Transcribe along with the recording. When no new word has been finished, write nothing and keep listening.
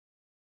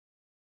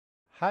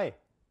Hi,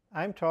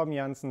 I'm Torben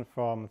Janssen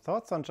from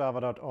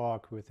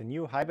thoughtsonjava.org with a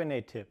new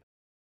Hibernate tip.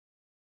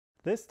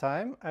 This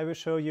time I will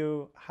show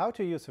you how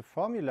to use a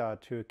formula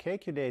to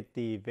calculate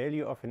the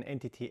value of an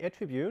entity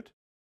attribute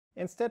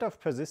instead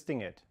of persisting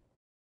it.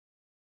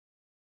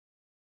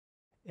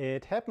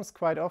 It happens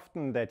quite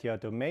often that your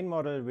domain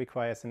model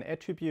requires an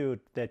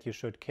attribute that you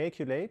should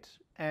calculate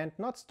and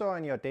not store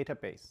in your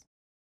database.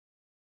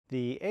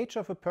 The age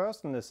of a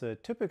person is a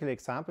typical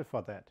example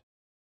for that.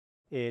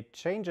 It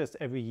changes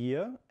every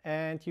year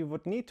and you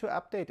would need to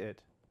update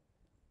it.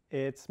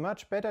 It's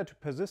much better to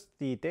persist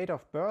the date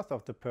of birth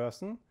of the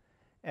person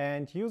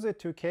and use it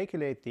to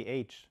calculate the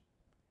age.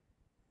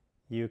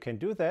 You can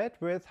do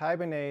that with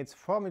Hibernate's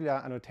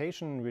formula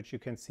annotation, which you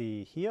can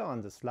see here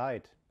on the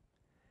slide.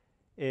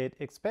 It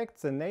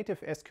expects a native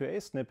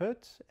SQL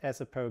snippet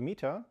as a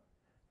parameter,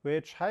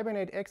 which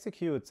Hibernate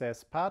executes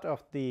as part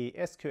of the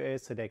SQL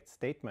select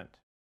statement.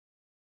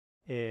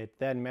 It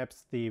then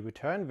maps the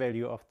return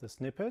value of the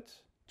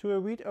snippet to a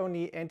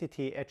read-only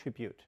entity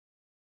attribute.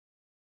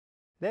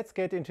 Let's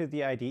get into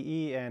the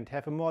IDE and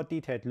have a more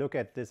detailed look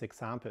at this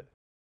example.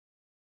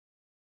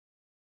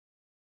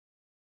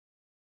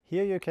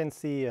 Here you can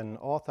see an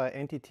author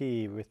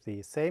entity with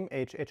the same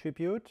age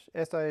attribute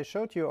as I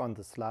showed you on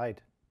the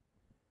slide.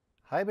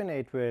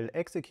 Hibernate will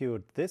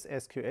execute this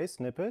SQL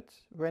snippet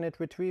when it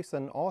retrieves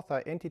an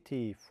author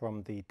entity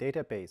from the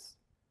database.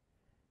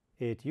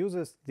 It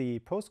uses the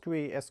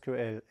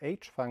PostgreSQL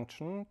age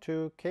function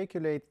to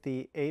calculate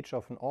the age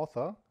of an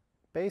author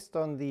based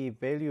on the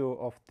value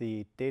of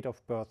the date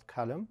of birth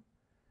column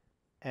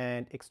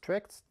and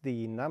extracts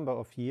the number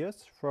of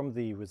years from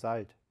the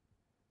result.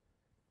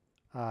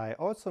 I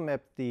also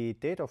mapped the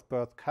date of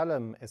birth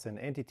column as an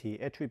entity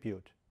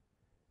attribute.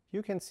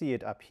 You can see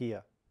it up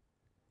here.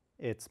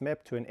 It's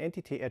mapped to an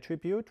entity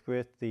attribute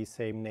with the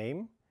same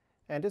name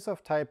and is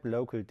of type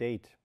local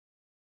date.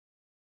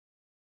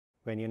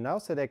 When you now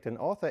select an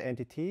author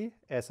entity,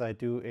 as I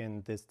do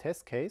in this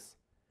test case,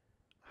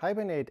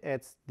 Hibernate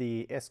adds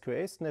the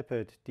SQL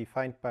snippet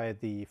defined by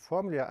the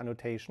formula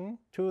annotation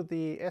to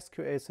the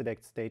SQL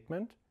select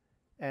statement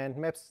and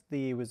maps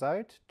the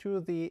result to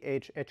the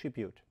age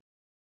attribute.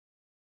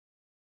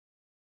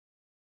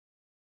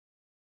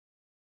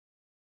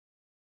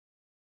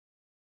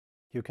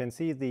 You can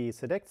see the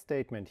select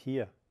statement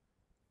here.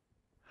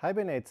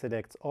 Hibernate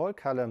selects all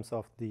columns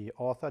of the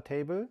author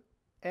table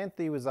and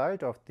the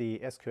result of the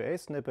SQL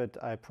snippet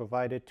I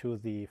provided to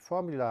the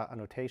formula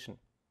annotation.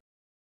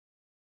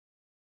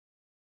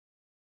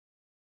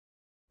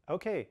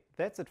 Okay,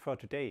 that's it for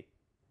today.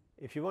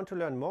 If you want to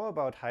learn more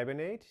about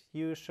Hibernate,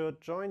 you should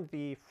join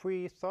the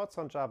free Thoughts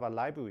on Java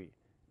library.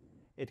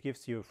 It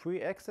gives you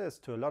free access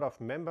to a lot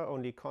of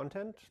member-only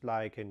content,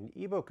 like an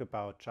ebook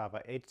about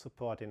Java 8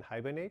 support in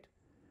Hibernate,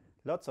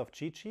 lots of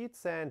cheat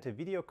sheets, and a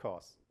video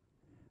course.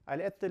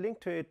 I'll add the link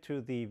to it to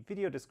the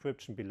video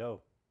description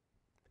below.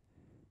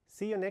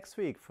 See you next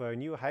week for a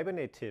new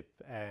Hibernate tip,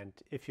 and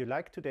if you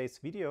liked today's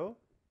video,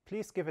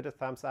 please give it a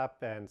thumbs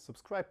up and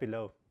subscribe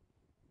below.